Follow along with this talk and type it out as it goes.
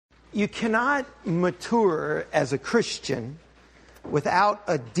You cannot mature as a Christian without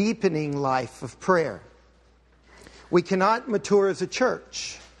a deepening life of prayer. We cannot mature as a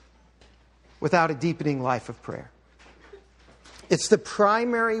church without a deepening life of prayer. It's the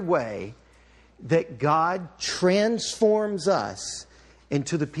primary way that God transforms us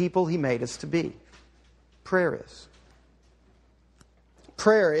into the people He made us to be. Prayer is.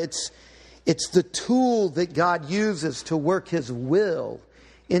 Prayer, it's the tool that God uses to work His will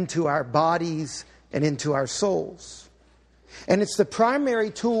into our bodies and into our souls. And it's the primary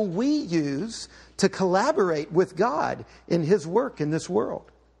tool we use to collaborate with God in His work in this world.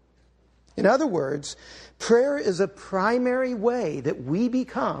 In other words, prayer is a primary way that we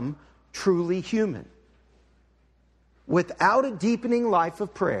become truly human. Without a deepening life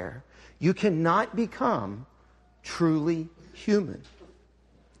of prayer, you cannot become truly human.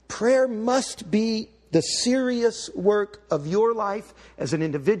 Prayer must be the serious work of your life as an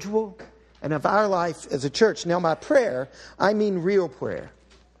individual and of our life as a church. Now, by prayer, I mean real prayer,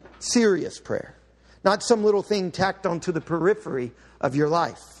 serious prayer, not some little thing tacked onto the periphery of your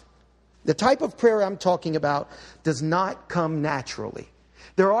life. The type of prayer I'm talking about does not come naturally.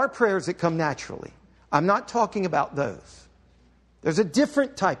 There are prayers that come naturally. I'm not talking about those. There's a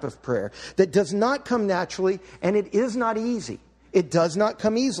different type of prayer that does not come naturally, and it is not easy. It does not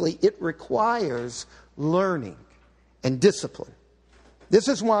come easily. It requires learning and discipline. This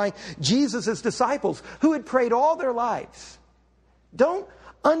is why Jesus' disciples, who had prayed all their lives, don't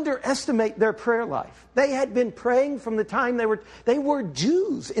underestimate their prayer life. They had been praying from the time they were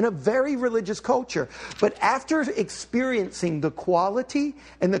Jews in a very religious culture. But after experiencing the quality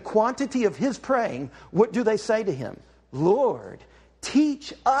and the quantity of His praying, what do they say to Him? Lord,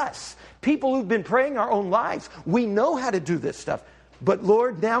 teach us. People who've been praying our own lives, we know how to do this stuff. But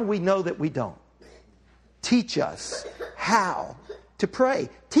Lord, now we know that we don't. Teach us how to pray.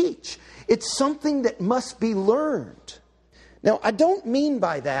 Teach. It's something that must be learned. Now, I don't mean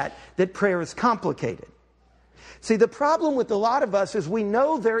by that prayer is complicated. See, the problem with a lot of us is we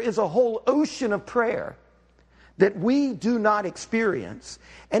know there is a whole ocean of prayer that we do not experience,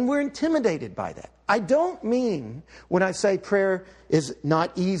 and we're intimidated by that. I don't mean, when I say prayer is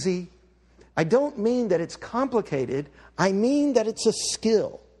not easy, I don't mean that it's complicated. I mean that it's a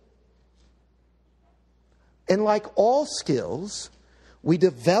skill. And like all skills, we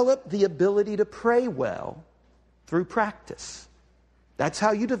develop the ability to pray well through practice. That's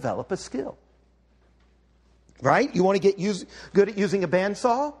how you develop a skill. Right? You want to get good at using a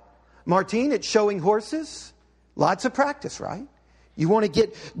bandsaw? Martine, at showing horses? Lots of practice, right? You want to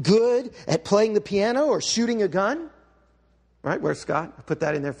get good at playing the piano or shooting a gun? Right? Where's Scott? I put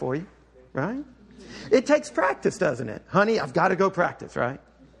that in there for you. Right? It takes practice, doesn't it? Honey, I've got to go practice, right?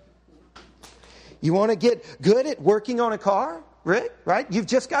 You want to get good at working on a car? Rick, right? You've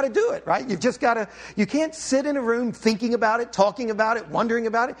just got to do it, right? You can't sit in a room thinking about it, talking about it, wondering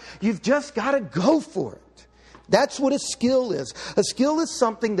about it. You've just got to go for it. That's what a skill is. A skill is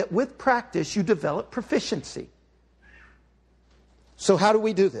something that with practice you develop proficiency. So how do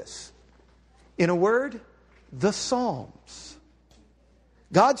we do this? In a word, the Psalms.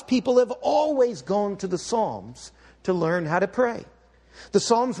 God's people have always gone to the Psalms to learn how to pray. The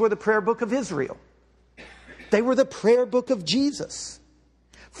Psalms were the prayer book of Israel. They were the prayer book of Jesus.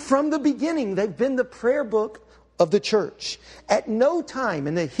 From the beginning, they've been the prayer book of the church. At no time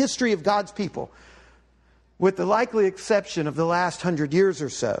in the history of God's people, with the likely exception of the last 100 years or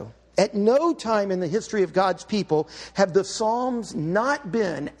so, at no time in the history of God's people have the Psalms not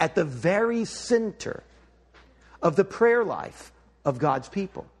been at the very center of the prayer life of God's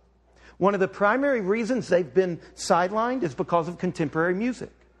people. One of the primary reasons they've been sidelined is because of contemporary music.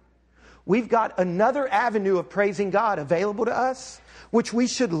 We've got another avenue of praising God available to us, which we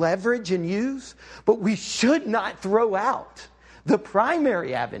should leverage and use, but we should not throw out the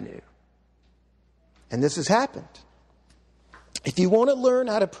primary avenue. And this has happened. If you want to learn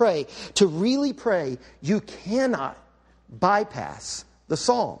how to pray, to really pray, you cannot bypass the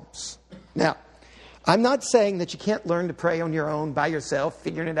Psalms. Now, I'm not saying that you can't learn to pray on your own, by yourself,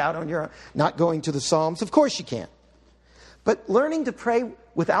 figuring it out on your own, not going to the Psalms. Of course you can. But learning to pray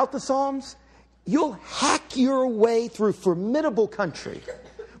without the Psalms, you'll hack your way through formidable country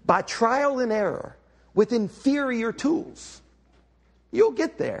by trial and error with inferior tools. You'll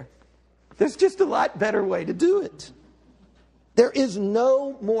get there. There's just a lot better way to do it. There is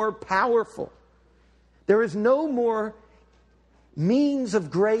no more powerful. There is no more means of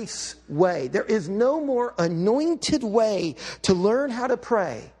grace way. There is no more anointed way to learn how to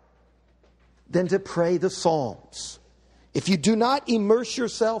pray than to pray the Psalms. If you do not immerse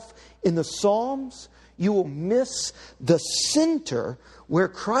yourself in the Psalms, you will miss the center where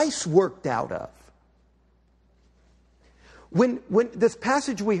Christ worked out of. When this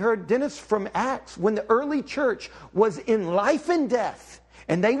passage we heard, Dennis, from Acts, when the early church was in life and death,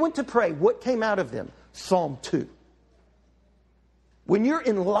 and they went to pray, what came out of them? Psalm 2. When you're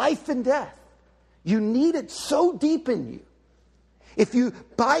in life and death, you need it so deep in you. If you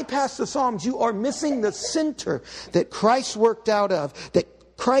bypass the Psalms, you are missing the center that Christ worked out of,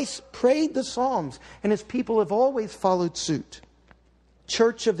 that Christ prayed the Psalms, and his people have always followed suit.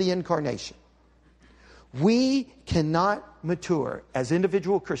 Church of the Incarnation. We cannot mature as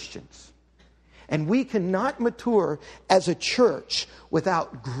individual Christians, and we cannot mature as a church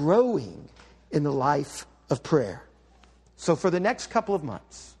without growing in the life of prayer. So for the next couple of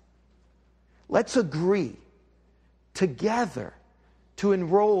months, let's agree together to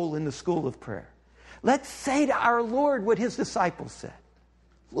enroll in the school of prayer. Let's say to our Lord what his disciples said.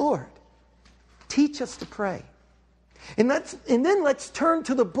 Lord, teach us to pray. And then let's turn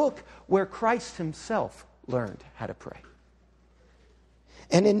to the book where Christ himself learned how to pray.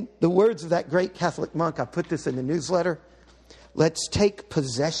 And in the words of that great Catholic monk, I put this in the newsletter, let's take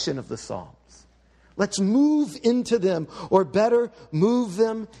possession of the Psalms. Let's move into them, or better, move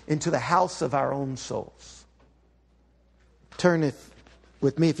them into the house of our own souls. Turn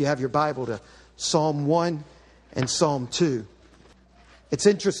with me, if you have your Bible, to Psalm 1 and Psalm 2. It's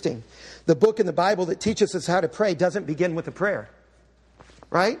interesting. The book in the Bible that teaches us how to pray doesn't begin with a prayer.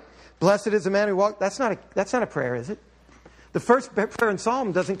 Right? Blessed is the man who walks. That's not a prayer, is it? The first prayer in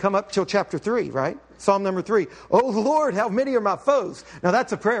Psalm doesn't come up till chapter 3, right? Psalm number 3. Oh Lord, how many are my foes? Now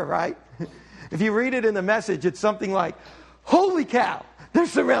that's a prayer, right? If you read it in the Message, it's something like, holy cow, they're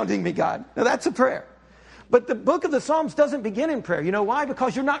surrounding me, God. Now that's a prayer. But the book of the Psalms doesn't begin in prayer. You know why?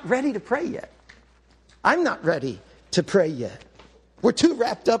 Because you're not ready to pray yet. I'm not ready to pray yet. We're too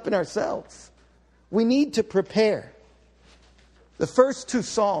wrapped up in ourselves. We need to prepare. The first two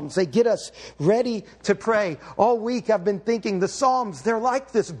Psalms, they get us ready to pray. All week I've been thinking the Psalms, they're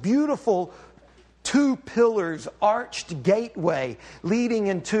like this beautiful 2 pillars arched gateway leading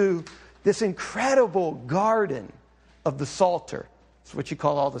into this incredible garden of the Psalter. It's what you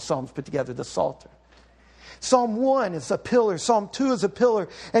call all the Psalms put together, the Psalter. Psalm 1 is a pillar. Psalm 2 is a pillar.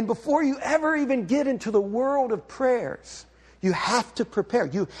 And before you ever even get into the world of prayers, you have to prepare.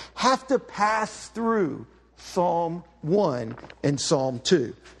 You have to pass through Psalm 1 and Psalm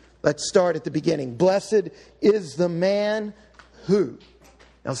 2. Let's start at the beginning. Blessed is the man who.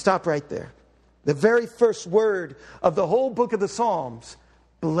 Now stop right there. The very first word of the whole book of the Psalms,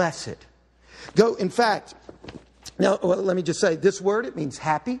 blessed. In fact, now let me just say, this word, it means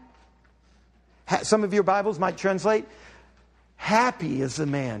happy. Some of your Bibles might translate, happy is the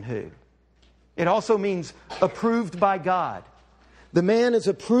man who. It also means approved by God. The man is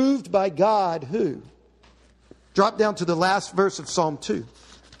approved by God who. Drop down to the last verse of Psalm 2.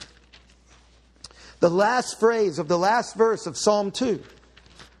 The last phrase of the last verse of Psalm 2.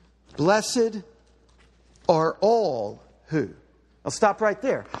 Blessed are all who. I'll stop right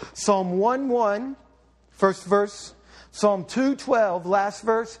there. Psalm 1:1, first verse. Psalm 2:12, last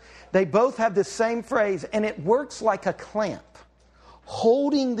verse. They both have the same phrase, and it works like a clamp,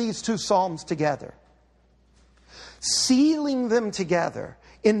 holding these two psalms together, sealing them together,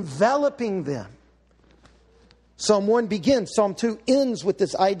 enveloping them. Psalm 1 begins, Psalm 2 ends with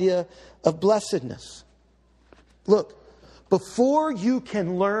this idea of blessedness. Look, before you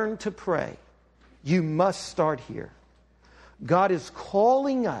can learn to pray, you must start here. God is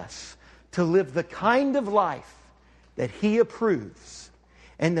calling us to live the kind of life that He approves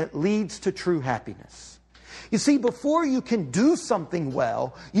and that leads to true happiness. You see, before you can do something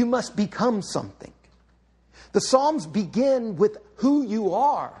well, you must become something. The Psalms begin with who you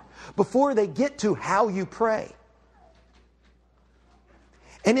are before they get to how you pray.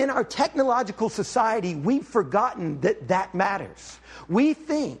 And in our technological society, we've forgotten that matters. We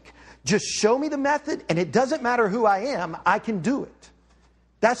think, just show me the method, and it doesn't matter who I am, I can do it.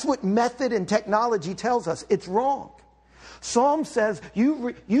 That's what method and technology tells us. It's wrong. Psalm says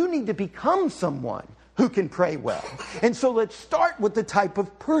you need to become someone who can pray well. And so let's start with the type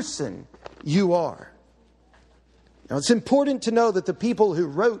of person you are. Now, it's important to know that the people who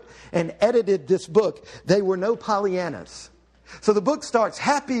wrote and edited this book, they were no Pollyannas. So the book starts,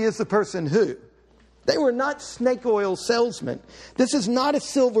 happy is the person who. They were not snake oil salesmen. This is not a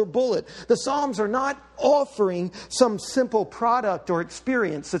silver bullet. The Psalms are not offering some simple product or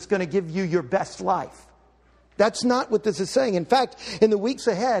experience that's going to give you your best life. That's not what this is saying. In fact, in the weeks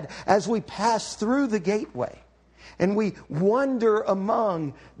ahead, as we pass through the gateway and we wander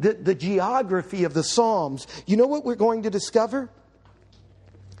among the geography of the Psalms, you know what we're going to discover?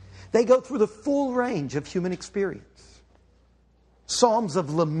 They go through the full range of human experience. Psalms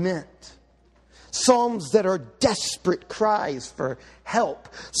of lament. Psalms that are desperate cries for help.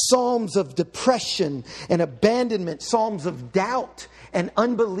 Psalms of depression and abandonment. Psalms of doubt and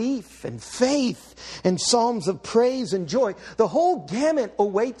unbelief and faith. And psalms of praise and joy. The whole gamut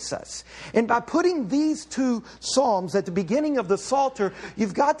awaits us. And by putting these two psalms at the beginning of the Psalter,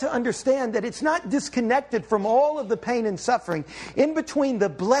 you've got to understand that it's not disconnected from all of the pain and suffering. In between the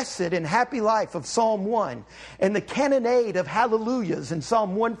blessed and happy life of Psalm 1 and the cannonade of hallelujahs in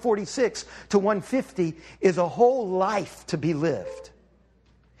Psalm 146 to 150 is a whole life to be lived.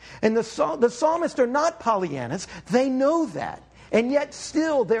 And the psalmists are not Pollyannas. They know that. And yet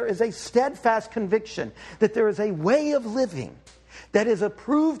still there is a steadfast conviction that there is a way of living that is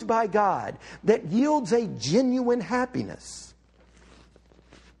approved by God that yields a genuine happiness.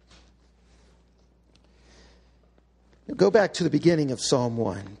 Now go back to the beginning of Psalm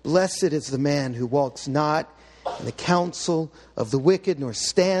 1. Blessed is the man who walks not in the counsel of the wicked, nor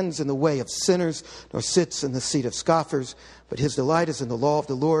stands in the way of sinners, nor sits in the seat of scoffers. But his delight is in the law of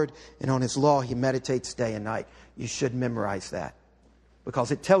the Lord, and on his law he meditates day and night. You should memorize that,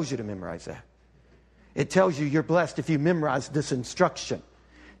 because it tells you to memorize that. It tells you you're blessed if you memorize this instruction.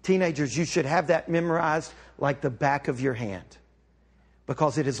 Teenagers, you should have that memorized like the back of your hand,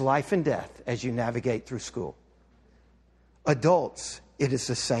 because it is life and death as you navigate through school. Adults, it is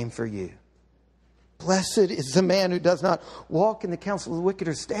the same for you. Blessed is the man who does not walk in the counsel of the wicked,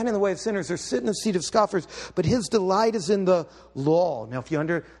 or stand in the way of sinners, or sit in the seat of scoffers, but his delight is in the law. Now, if you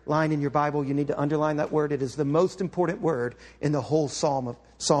underline in your Bible, you need to underline that word. It is the most important word in the whole Psalm of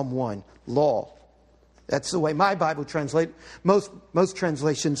Psalm 1, law. That's the way my Bible translates. Most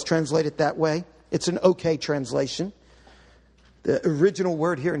translations translate it that way. It's an okay translation. The original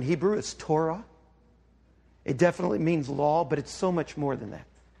word here in Hebrew is Torah. It definitely means law, but it's so much more than that.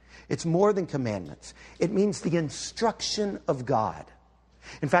 It's more than commandments. It means the instruction of God.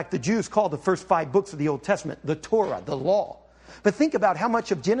 In fact, the Jews call the first 5 books of the Old Testament the Torah, the law. But think about how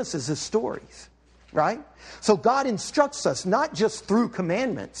much of Genesis is stories, right? So God instructs us not just through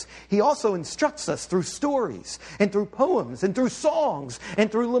commandments. He also instructs us through stories and through poems and through songs and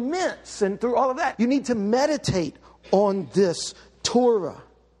through laments and through all of that. You need to meditate on this Torah.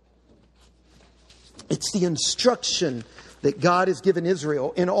 It's the instruction that God has given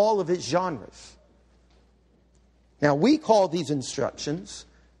Israel in all of its genres. Now, we call these instructions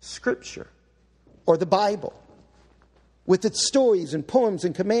Scripture, or the Bible, with its stories and poems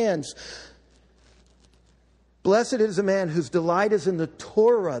and commands. Blessed is a man whose delight is in the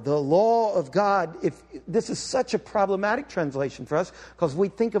Torah, the law of God. If this is such a problematic translation for us, because we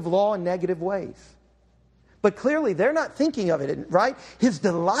think of law in negative ways. But clearly, they're not thinking of it, right? His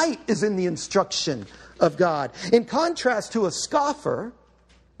delight is in the instruction of God. In contrast to a scoffer,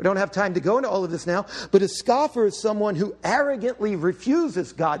 we don't have time to go into all of this now, but a scoffer is someone who arrogantly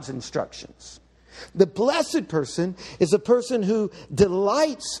refuses God's instructions. The blessed person is a person who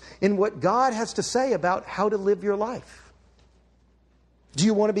delights in what God has to say about how to live your life. Do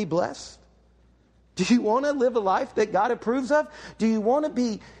you want to be blessed? Do you want to live a life that God approves of? Do you want to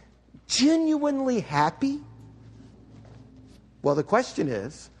be genuinely happy? Well, the question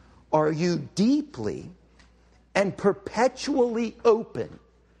is, are you deeply and perpetually open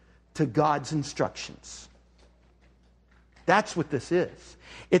to God's instructions? That's what this is.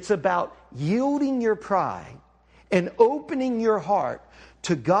 It's about yielding your pride and opening your heart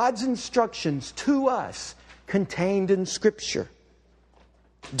to God's instructions to us contained in Scripture.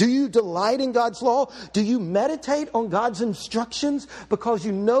 Do you delight in God's law? Do you meditate on God's instructions because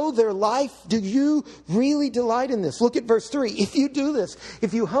you know their life? Do you really delight in this? Look at verse 3. If you do this,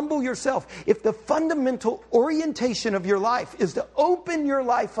 if you humble yourself, if the fundamental orientation of your life is to open your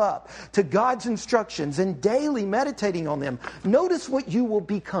life up to God's instructions and daily meditating on them, notice what you will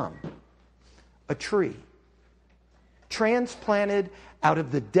become. A tree transplanted out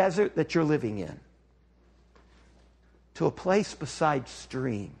of the desert that you're living in to a place beside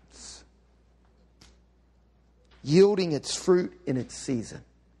streams, yielding its fruit in its season.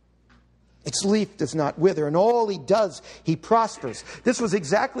 Its leaf does not wither, and all he does, he prospers. This was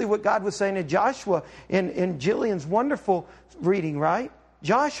exactly what God was saying to Joshua in Jillian's wonderful reading, right?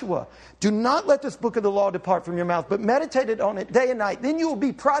 Joshua, do not let this book of the law depart from your mouth, but meditate on it day and night. Then you will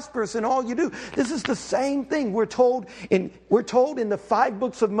be prosperous in all you do. This is the same thing. We're told in the 5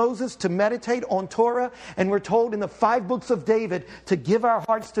 books of Moses to meditate on Torah, and we're told in the 5 books of David to give our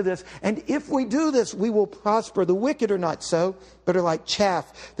hearts to this. And if we do this, we will prosper. The wicked are not so, but are like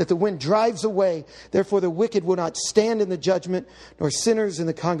chaff that the wind drives away. Therefore the wicked will not stand in the judgment, nor sinners in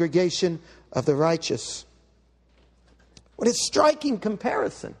the congregation of the righteous. What a striking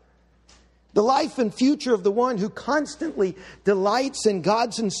comparison. The life and future of the one who constantly delights in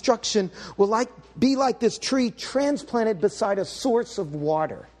God's instruction will be like this tree transplanted beside a source of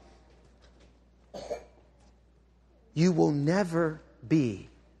water. You will never be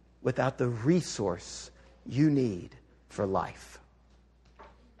without the resource you need for life.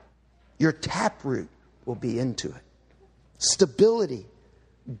 Your taproot will be into it. Stability,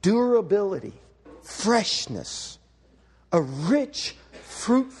 durability, freshness, a rich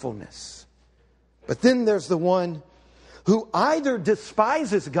fruitfulness. But then there's the one who either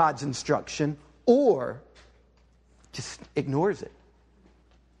despises God's instruction or just ignores it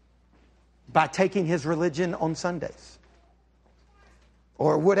by taking his religion on Sundays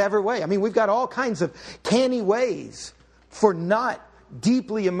or whatever way. I mean, we've got all kinds of canny ways for not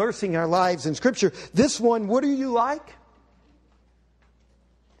deeply immersing our lives in Scripture. This one, what are you like?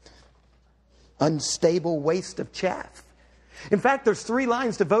 Unstable waste of chaff. In fact, there's 3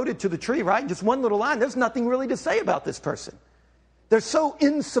 lines devoted to the tree, right? Just one little line. There's nothing really to say about this person. They're so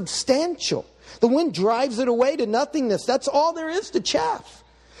insubstantial. The wind drives it away to nothingness. That's all there is to chaff.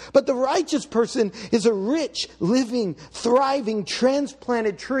 But the righteous person is a rich, living, thriving,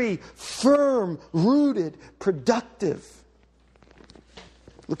 transplanted tree, firm, rooted, productive.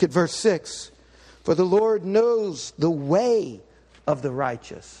 Look at verse 6. For the Lord knows the way of the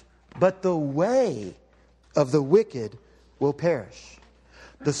righteous, but the way of the wicked will perish.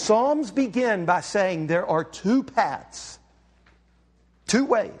 The Psalms begin by saying there are 2 paths, 2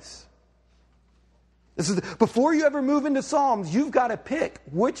 ways. Before you ever move into Psalms, you've got to pick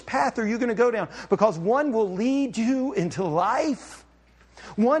which path are you going to go down. Because one will lead you into life.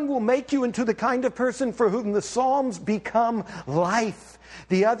 One will make you into the kind of person for whom the Psalms become life.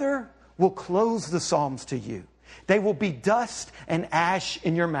 The other will close the Psalms to you. They will be dust and ash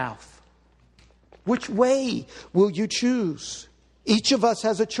in your mouth. Which way will you choose? Each of us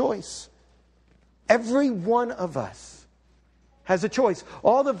has a choice. Every one of us has a choice.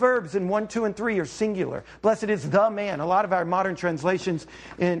 All the verbs in 1, 2, and 3 are singular. Blessed is the man. A lot of our modern translations,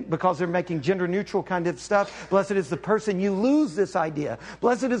 because they're making gender neutral kind of stuff, blessed is the person. You lose this idea.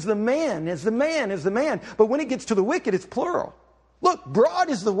 Blessed is the man, is the man, is the man. But when it gets to the wicked, it's plural. Look, broad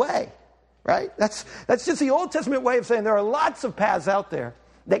is the way, right? That's just the Old Testament way of saying there are lots of paths out there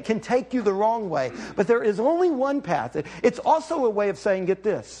that can take you the wrong way. But there is only one path. It's also a way of saying, get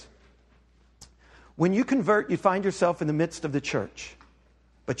this. When you convert, you find yourself in the midst of the church.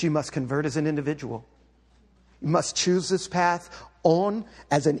 But you must convert as an individual. You must choose this path on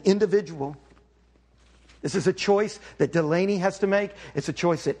as an individual. This is a choice that Delaney has to make. It's a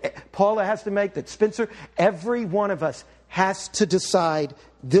choice that Paula has to make, that Spencer, every one of us has to decide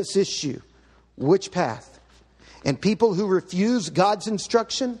this issue. Which path? And people who refuse God's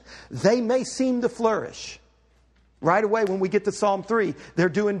instruction, they may seem to flourish. Right away when we get to Psalm 3, they're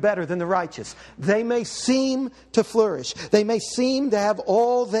doing better than the righteous. They may seem to flourish. They may seem to have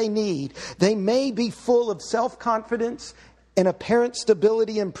all they need. They may be full of self-confidence and apparent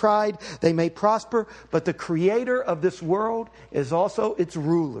stability and pride. They may prosper, but the creator of this world is also its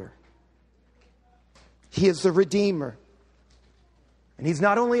ruler. He is the Redeemer. And He's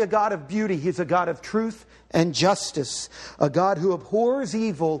not only a God of beauty, He's a God of truth and justice. A God who abhors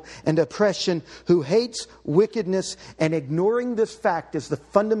evil and oppression, who hates wickedness, and ignoring this fact is the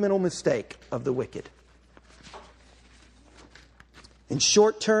fundamental mistake of the wicked. In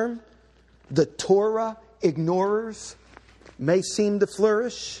short term, the Torah ignorers may seem to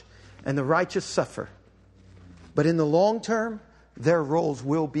flourish and the righteous suffer. But in the long term, their roles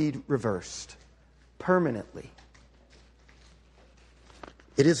will be reversed permanently.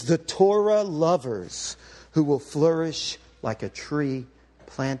 It is the Torah lovers who will flourish like a tree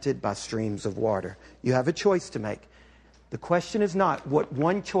planted by streams of water. You have a choice to make. The question is not, what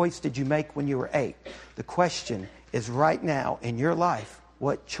one choice did you make when you were 8? The question is right now in your life,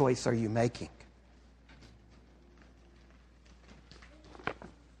 what choice are you making?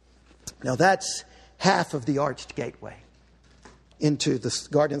 Now that's half of the arched gateway into the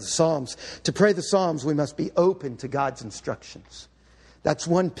Garden of the Psalms. To pray the Psalms, we must be open to God's instructions. That's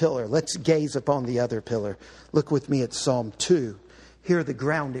one pillar. Let's gaze upon the other pillar. Look with me at Psalm 2. Here the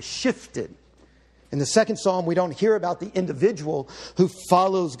ground is shifted. In the second psalm, we don't hear about the individual who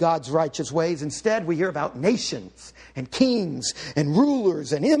follows God's righteous ways. Instead, we hear about nations and kings and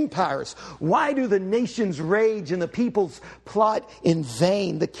rulers and empires. Why do the nations rage and the peoples plot in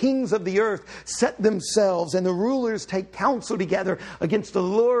vain? The kings of the earth set themselves and the rulers take counsel together against the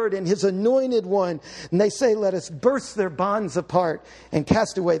Lord and His anointed one. And they say, let us burst their bonds apart and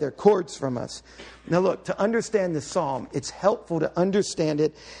cast away their cords from us. Now look, to understand this psalm, it's helpful to understand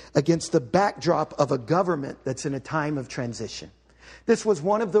it against the backdrop of a government that's in a time of transition. This was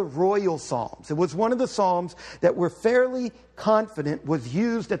one of the royal psalms. It was one of the psalms that we're fairly confident was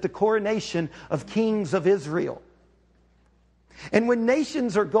used at the coronation of kings of Israel. And when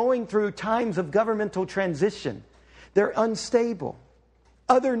nations are going through times of governmental transition, they're unstable.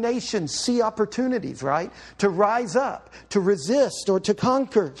 Other nations see opportunities, right? To rise up, to resist, or to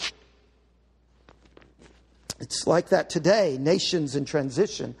conquer. It's like that today. Nations in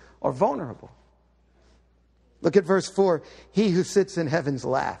transition are vulnerable. Look at verse 4. He who sits in heavens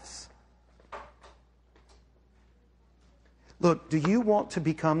laughs. Look, do you want to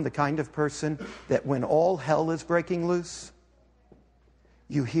become the kind of person that when all hell is breaking loose,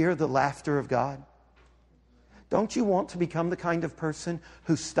 you hear the laughter of God? Don't you want to become the kind of person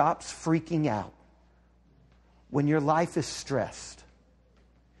who stops freaking out when your life is stressed?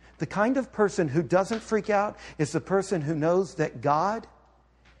 The kind of person who doesn't freak out is the person who knows that God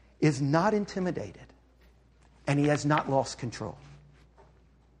is not intimidated and He has not lost control.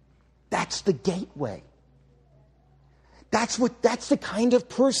 That's the gateway. That's the kind of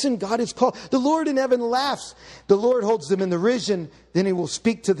person God is called. The Lord in heaven laughs. The Lord holds them in derision. Then He will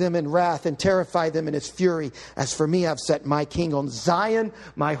speak to them in wrath and terrify them in His fury. As for me, I've set my king on Zion,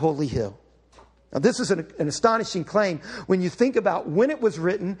 my holy hill. Now, this is an astonishing claim when you think about when it was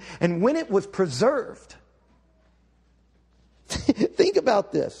written and when it was preserved. Think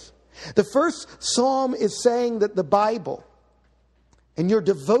about this. The first psalm is saying that the Bible and your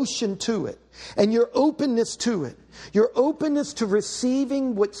devotion to it and your openness to it, your openness to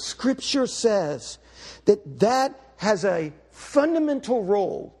receiving what Scripture says, that has a fundamental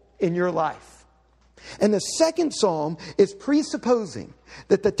role in your life. And the second psalm is presupposing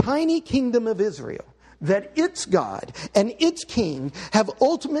that the tiny kingdom of Israel, that its God and its king have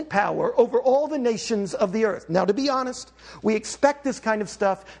ultimate power over all the nations of the earth. Now, to be honest, we expect this kind of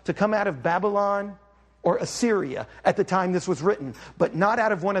stuff to come out of Babylon or Assyria at the time this was written, but not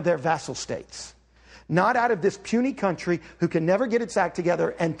out of one of their vassal states. Not out of this puny country who can never get its act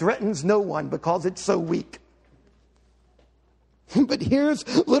together and threatens no one because it's so weak. But here's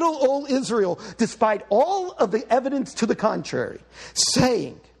little old Israel, despite all of the evidence to the contrary,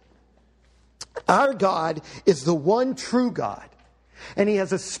 saying, our God is the one true God. And He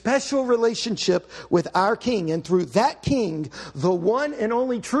has a special relationship with our King. And through that King, the one and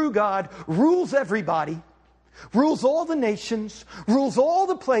only true God rules everybody, rules all the nations, rules all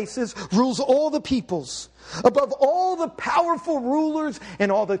the places, rules all the peoples. Above all the powerful rulers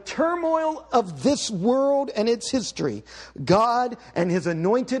and all the turmoil of this world and its history, God and His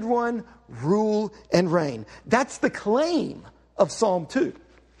anointed one rule and reign. That's the claim of Psalm 2.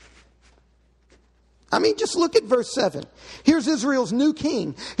 I mean, just look at verse 7. Here's Israel's new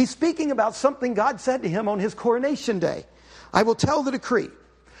king. He's speaking about something God said to him on his coronation day. I will tell the decree.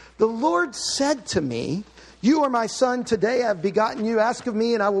 The Lord said to me, you are my son. Today I have begotten you. Ask of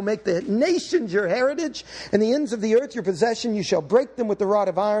me, and I will make the nations your heritage, and the ends of the earth your possession. You shall break them with the rod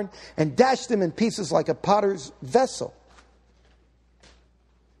of iron and dash them in pieces like a potter's vessel.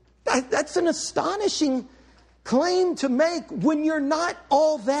 That's an astonishing claim to make when you're not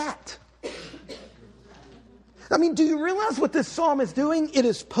all that. I mean, do you realize what this psalm is doing? It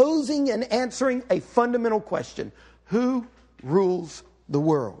is posing and answering a fundamental question. Who rules the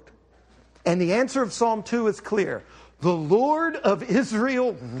world? And the answer of Psalm 2 is clear. The Lord of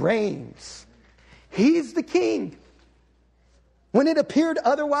Israel reigns. He's the king. When it appeared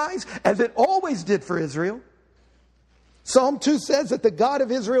otherwise, as it always did for Israel, Psalm 2 says that the God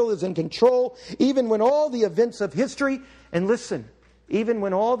of Israel is in control, even when all the events of history, and listen, even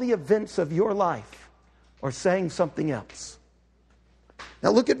when all the events of your life are saying something else.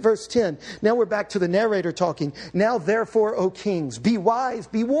 Now look at verse 10. Now we're back to the narrator talking. Now therefore, O kings, be wise,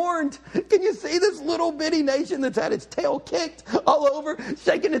 be warned. Can you see this little bitty nation that's had its tail kicked all over,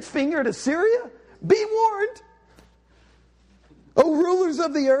 shaking its finger at Assyria? Be warned. O rulers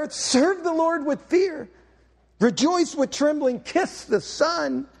of the earth, serve the Lord with fear. Rejoice with trembling, kiss the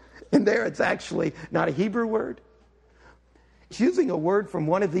Son. And there it's actually not a Hebrew word. It's using a word from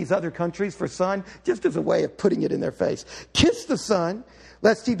one of these other countries for son, just as a way of putting it in their face. Kiss the Son,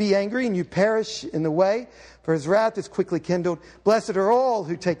 lest He be angry and you perish in the way, for His wrath is quickly kindled. Blessed are all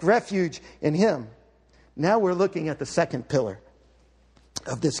who take refuge in Him. Now we're looking at the second pillar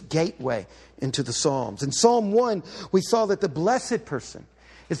of this gateway into the Psalms. In Psalm 1, we saw that the blessed person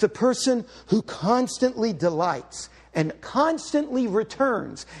is the person who constantly delights and constantly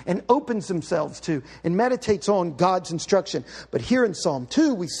returns and opens themselves to and meditates on God's instruction. But here in Psalm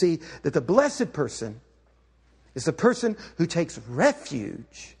 2, we see that the blessed person is the person who takes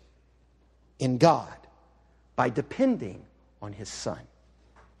refuge in God by depending on His Son.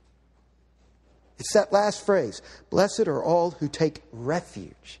 It's that last phrase. Blessed are all who take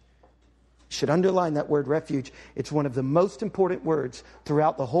refuge. You should underline that word refuge. It's one of the most important words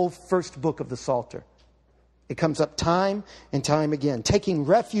throughout the whole first book of the Psalter. It comes up time and time again. Taking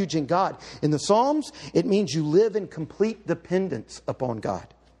refuge in God. In the Psalms, it means you live in complete dependence upon God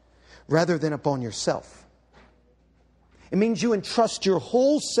rather than upon yourself. It means you entrust your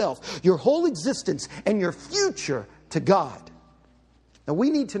whole self, your whole existence, and your future to God. Now,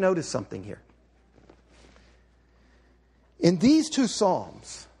 we need to notice something here. In these two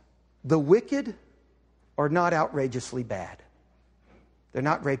Psalms, the wicked are not outrageously bad. They're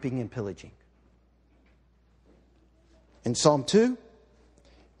not raping and pillaging. In Psalm 2,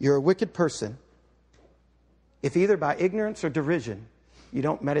 you're a wicked person if either by ignorance or derision you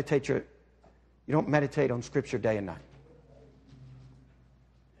don't meditate on Scripture day and night.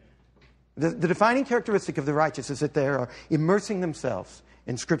 The defining characteristic of the righteous is that they are immersing themselves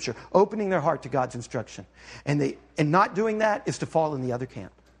in Scripture, opening their heart to God's instruction. And not doing that is to fall in the other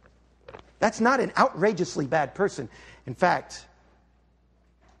camp. That's not an outrageously bad person. In fact,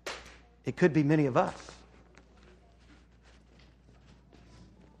 it could be many of us.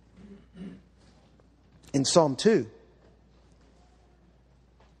 In Psalm 2,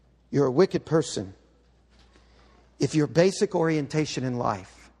 you're a wicked person if your basic orientation in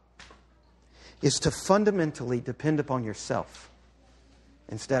life is to fundamentally depend upon yourself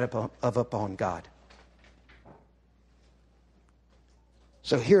instead of upon God.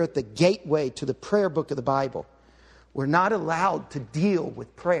 So here at the gateway to the prayer book of the Bible, we're not allowed to deal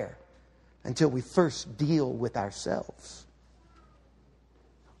with prayer until we first deal with ourselves.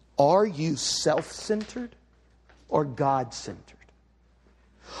 Are you self-centered or God-centered?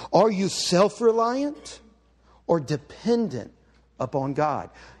 Are you self-reliant or dependent upon God?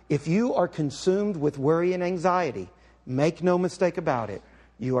 If you are consumed with worry and anxiety, make no mistake about it,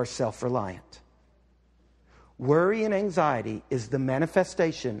 you are self-reliant. Worry and anxiety is the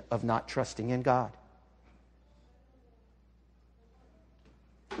manifestation of not trusting in God.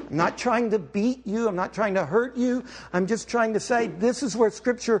 I'm not trying to beat you. I'm not trying to hurt you. I'm just trying to say this is where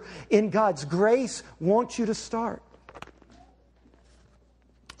Scripture, in God's grace, wants you to start.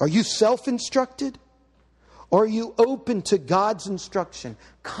 Are you self-instructed? Or are you open to God's instruction,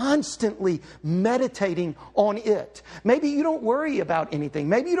 constantly meditating on it? Maybe you don't worry about anything.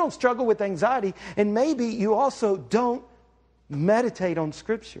 Maybe you don't struggle with anxiety. And maybe you also don't meditate on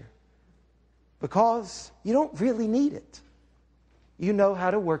Scripture because you don't really need it. You know how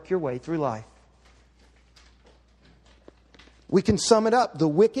to work your way through life. We can sum it up. The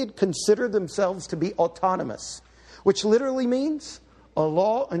wicked consider themselves to be autonomous, which literally means a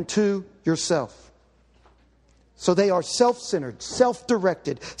law unto yourself. So they are self-centered,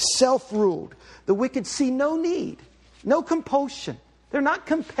 self-directed, self-ruled. The wicked see no need, no compulsion. They're not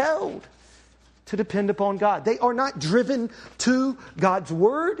compelled to depend upon God. They are not driven to God's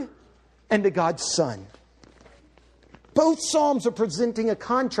Word and to God's Son. Both Psalms are presenting a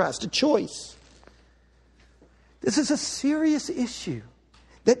contrast, a choice. This is a serious issue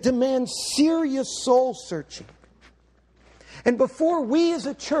that demands serious soul searching. And before we as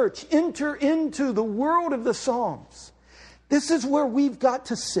a church enter into the world of the Psalms, this is where we've got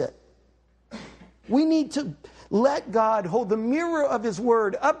to sit. We need to let God hold the mirror of His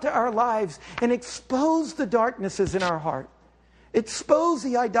Word up to our lives and expose the darknesses in our heart. Expose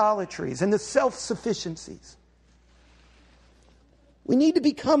the idolatries and the self-sufficiencies. We need to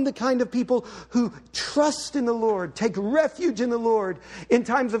become the kind of people who trust in the Lord, take refuge in the Lord in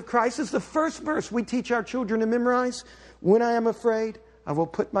times of crisis. The first verse we teach our children to memorize, when I am afraid, I will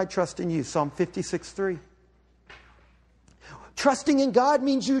put my trust in you. Psalm 56:3. Trusting in God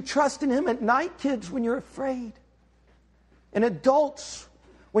means you trust in Him at night, kids, when you're afraid. And adults,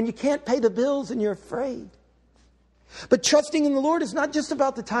 when you can't pay the bills and you're afraid. But trusting in the Lord is not just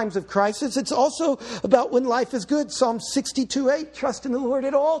about the times of crisis. It's also about when life is good. Psalm 62:8, trust in the Lord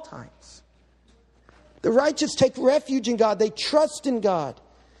at all times. The righteous take refuge in God. They trust in God.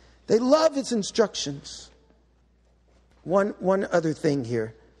 They love His instructions. One other thing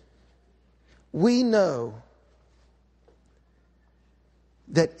here. We know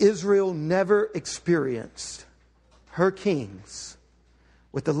that Israel never experienced her kings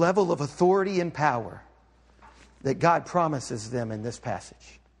with the level of authority and power that God promises them in this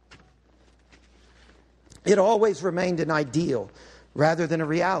passage. It always remained an ideal rather than a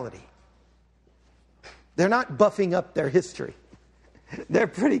reality. They're not buffing up their history. They're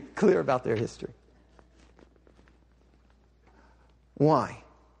pretty clear about their history. Why?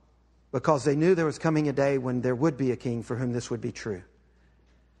 Because they knew there was coming a day when there would be a king for whom this would be true.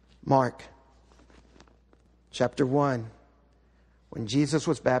 Mark chapter 1. When Jesus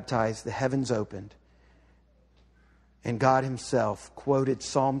was baptized, the heavens opened, and God himself quoted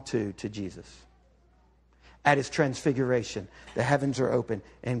Psalm 2 to Jesus. At his transfiguration, the heavens are open,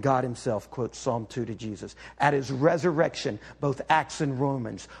 and God himself quotes Psalm 2 to Jesus. At his resurrection, both Acts and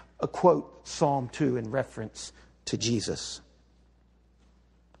Romans quote Psalm 2 in reference to Jesus.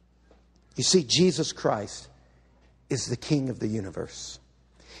 You see, Jesus Christ is the King of the universe.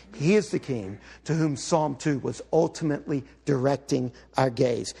 He is the King to whom Psalm 2 was ultimately directing our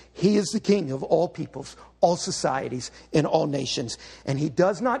gaze. He is the King of all peoples, all societies, and all nations. And he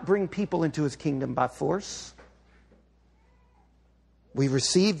does not bring people into his kingdom by force. We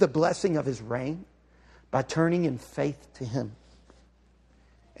receive the blessing of his reign by turning in faith to him.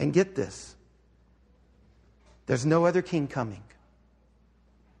 And get this, there's no other king coming.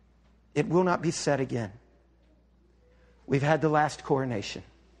 It will not be said again. We've had the last coronation.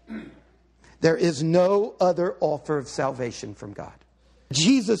 There is no other offer of salvation from God.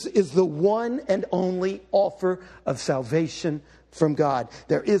 Jesus is the one and only offer of salvation from God.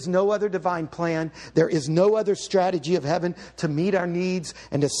 There is no other divine plan. There is no other strategy of heaven to meet our needs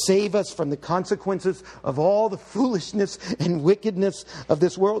and to save us from the consequences of all the foolishness and wickedness of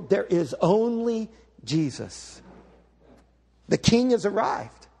this world. There is only Jesus. The King has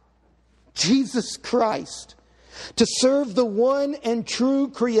arrived. Jesus Christ. To serve the one and true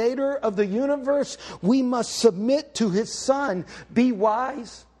Creator of the universe, we must submit to his Son. Be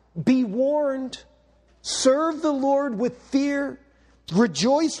wise. Be warned. Serve the Lord with fear.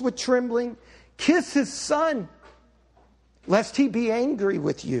 Rejoice with trembling. Kiss his Son, lest he be angry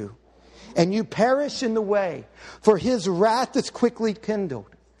with you and you perish in the way, for his wrath is quickly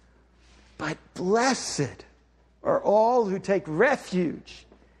kindled. But blessed are all who take refuge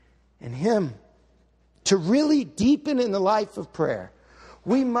in him. To really deepen in the life of prayer,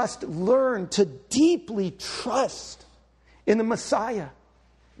 we must learn to deeply trust in the Messiah.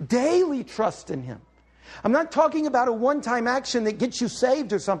 Daily trust in him. I'm not talking about a one-time action that gets you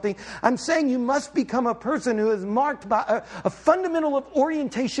saved or something. I'm saying you must become a person who is marked by a fundamental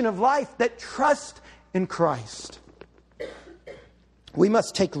orientation of life that trusts in Christ. We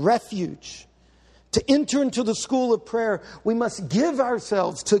must take refuge. To enter into the school of prayer, we must give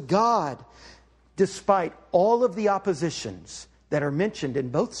ourselves to God despite all of the oppositions that are mentioned in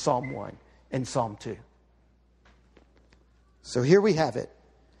both Psalm 1 and Psalm 2. So here we have it.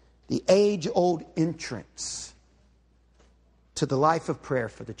 The age-old entrance to the life of prayer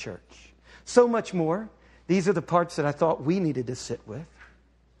for the church. So much more. These are the parts that I thought we needed to sit with.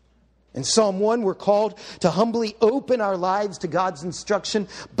 In Psalm 1, we're called to humbly open our lives to God's instruction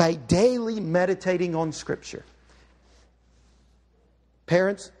by daily meditating on Scripture.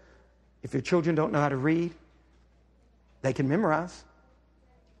 Parents, if your children don't know how to read, they can memorize.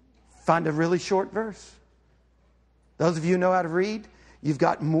 Find a really short verse. Those of you who know how to read, you've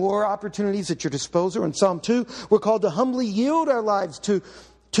got more opportunities at your disposal. In Psalm 2, we're called to humbly yield our lives to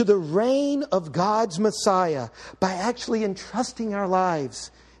the reign of God's Messiah by actually entrusting our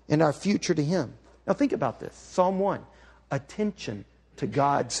lives and our future to him. Now think about this. Psalm 1, attention to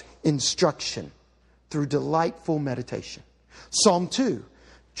God's instruction through delightful meditation. Psalm 2,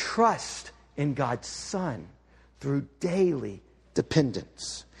 trust in God's Son through daily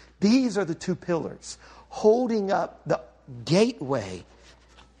dependence. These are the two pillars holding up the gateway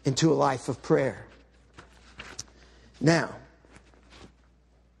into a life of prayer. Now,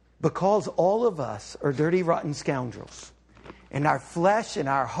 because all of us are dirty, rotten scoundrels, and our flesh and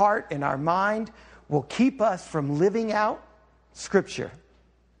our heart and our mind will keep us from living out Scripture,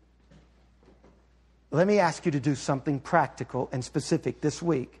 let me ask you to do something practical and specific this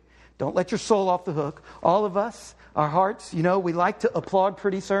week. Don't let your soul off the hook. All of us, our hearts, we like to applaud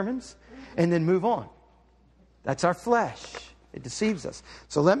pretty sermons and then move on. That's our flesh. It deceives us.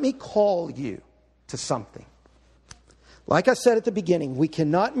 So let me call you to something. Like I said at the beginning, we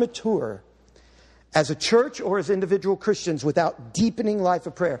cannot mature as a church or as individual Christians without deepening life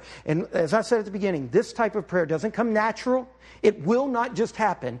of prayer. And as I said at the beginning, this type of prayer doesn't come natural. It will not just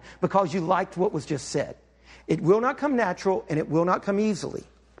happen because you liked what was just said. It will not come natural and it will not come easily.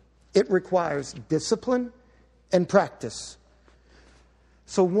 It requires discipline and practice.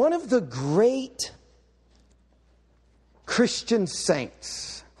 So one of the great Christian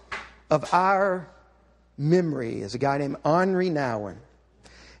saints of our memory is a guy named Henri Nouwen.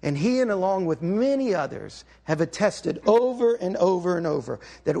 And he, and along with many others, have attested over and over and over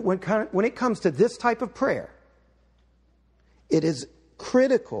that when it comes to this type of prayer, it is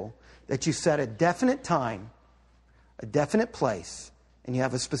critical that you set a definite time, a definite place, and you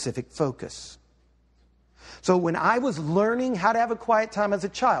have a specific focus. So when I was learning how to have a quiet time as a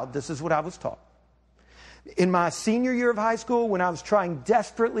child, this is what I was taught. In my senior year of high school, when I was trying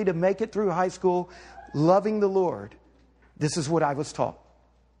desperately to make it through high school, loving the Lord, this is what I was taught.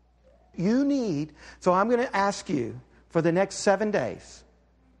 So I'm going to ask you for the next 7 days.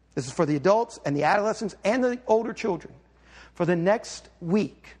 This is for the adults and the adolescents and the older children. For the next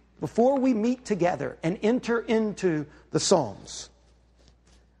week, before we meet together and enter into the Psalms,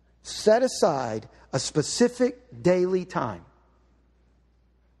 set aside a specific daily time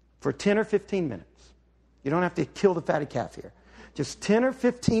for 10 or 15 minutes. You don't have to kill the fatted calf here. Just 10 or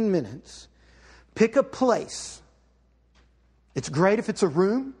 15 minutes. Pick a place. It's great if it's a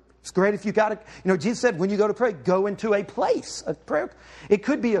room. It's great if you got it. You know, Jesus said, when you go to pray, go into a place of prayer. It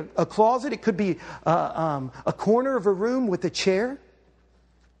could be a closet. It could be a corner of a room with a chair.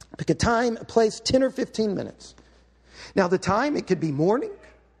 Pick a time, a place, 10 or 15 minutes. Now, the time, it could be morning.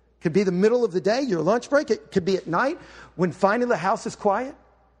 It could be the middle of the day, your lunch break. It could be at night when finally the house is quiet.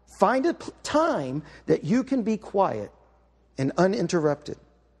 Find a time that you can be quiet and uninterrupted.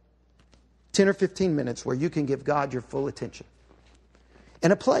 10 or 15 minutes where you can give God your full attention.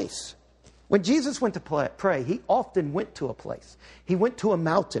 And a place. When Jesus went to pray, he often went to a place. He went to a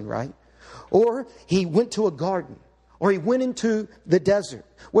mountain, right? Or he went to a garden. Or he went into the desert.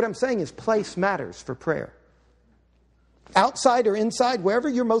 What I'm saying is place matters for prayer. Outside or inside, wherever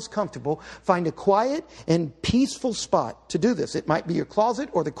you're most comfortable, find a quiet and peaceful spot to do this. It might be your closet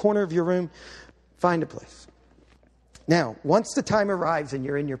or the corner of your room. Find a place. Now, once the time arrives and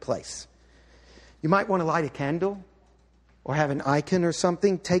you're in your place, you might want to light a candle or have an icon or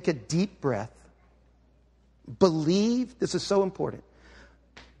something. Take a deep breath. Believe, this is so important,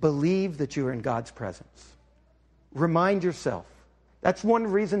 believe that you are in God's presence. Remind yourself. That's one of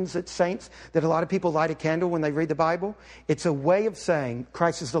the reasons that saints, that a lot of people light a candle when they read the Bible. It's a way of saying,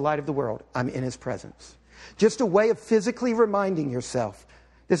 Christ is the light of the world. I'm in his presence. Just a way of physically reminding yourself.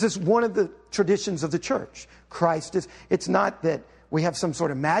 This is one of the traditions of the church. Christ is, it's not that we have some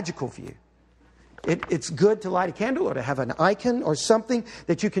sort of magical view. It's good to light a candle or to have an icon or something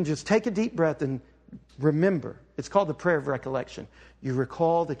that you can just take a deep breath and remember. It's called the prayer of recollection. You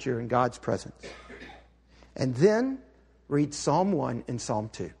recall that you're in God's presence. And then read Psalm 1 and Psalm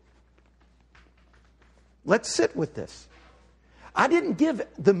 2. Let's sit with this. I didn't give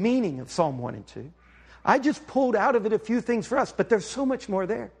the meaning of Psalm 1 and 2. I just pulled out of it a few things for us, but there's so much more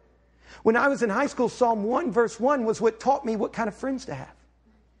there. When I was in high school, Psalm 1 verse 1 was what taught me what kind of friends to have.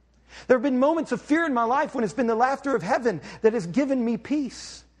 There have been moments of fear in my life when it's been the laughter of heaven that has given me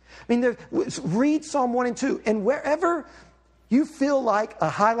peace. I mean, read Psalm 1 and 2, and wherever you feel like a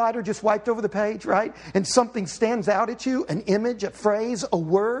highlighter just wiped over the page, right? And something stands out at you, an image, a phrase, a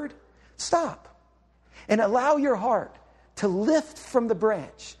word. Stop. And allow your heart to lift from the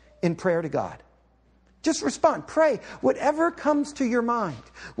branch in prayer to God. Just respond. Pray. Whatever comes to your mind,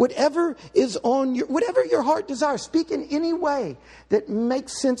 whatever your heart desires, speak in any way that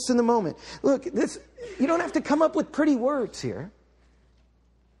makes sense in the moment. Look, you don't have to come up with pretty words here.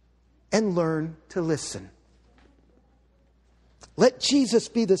 And learn to listen. Let Jesus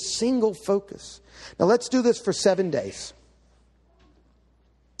be the single focus. Now let's do this for 7 days.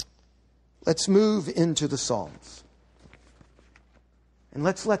 Let's move into the Psalms. And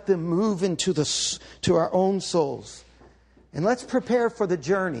let's let them move into to our own souls. And let's prepare for the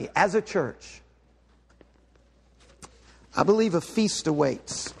journey as a church. I believe a feast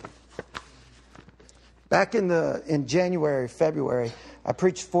awaits. Back in January, February, I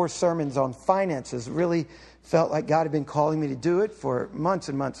preached 4 sermons on finances. Really felt like God had been calling me to do it for months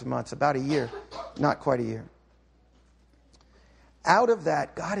and months and months, about a year, not quite a year. Out of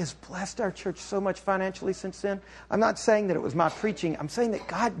that, God has blessed our church so much financially since then. I'm not saying that it was my preaching. I'm saying that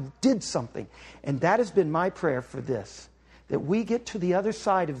God did something. And that has been my prayer for this, that we get to the other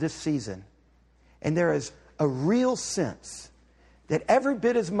side of this season, and there is a real sense that every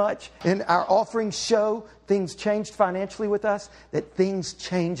bit as much in our offerings show things changed financially with us, that things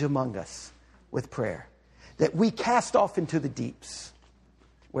change among us with prayer. That we cast off into the deeps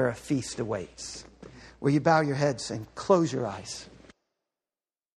where a feast awaits. Will you bow your heads and close your eyes?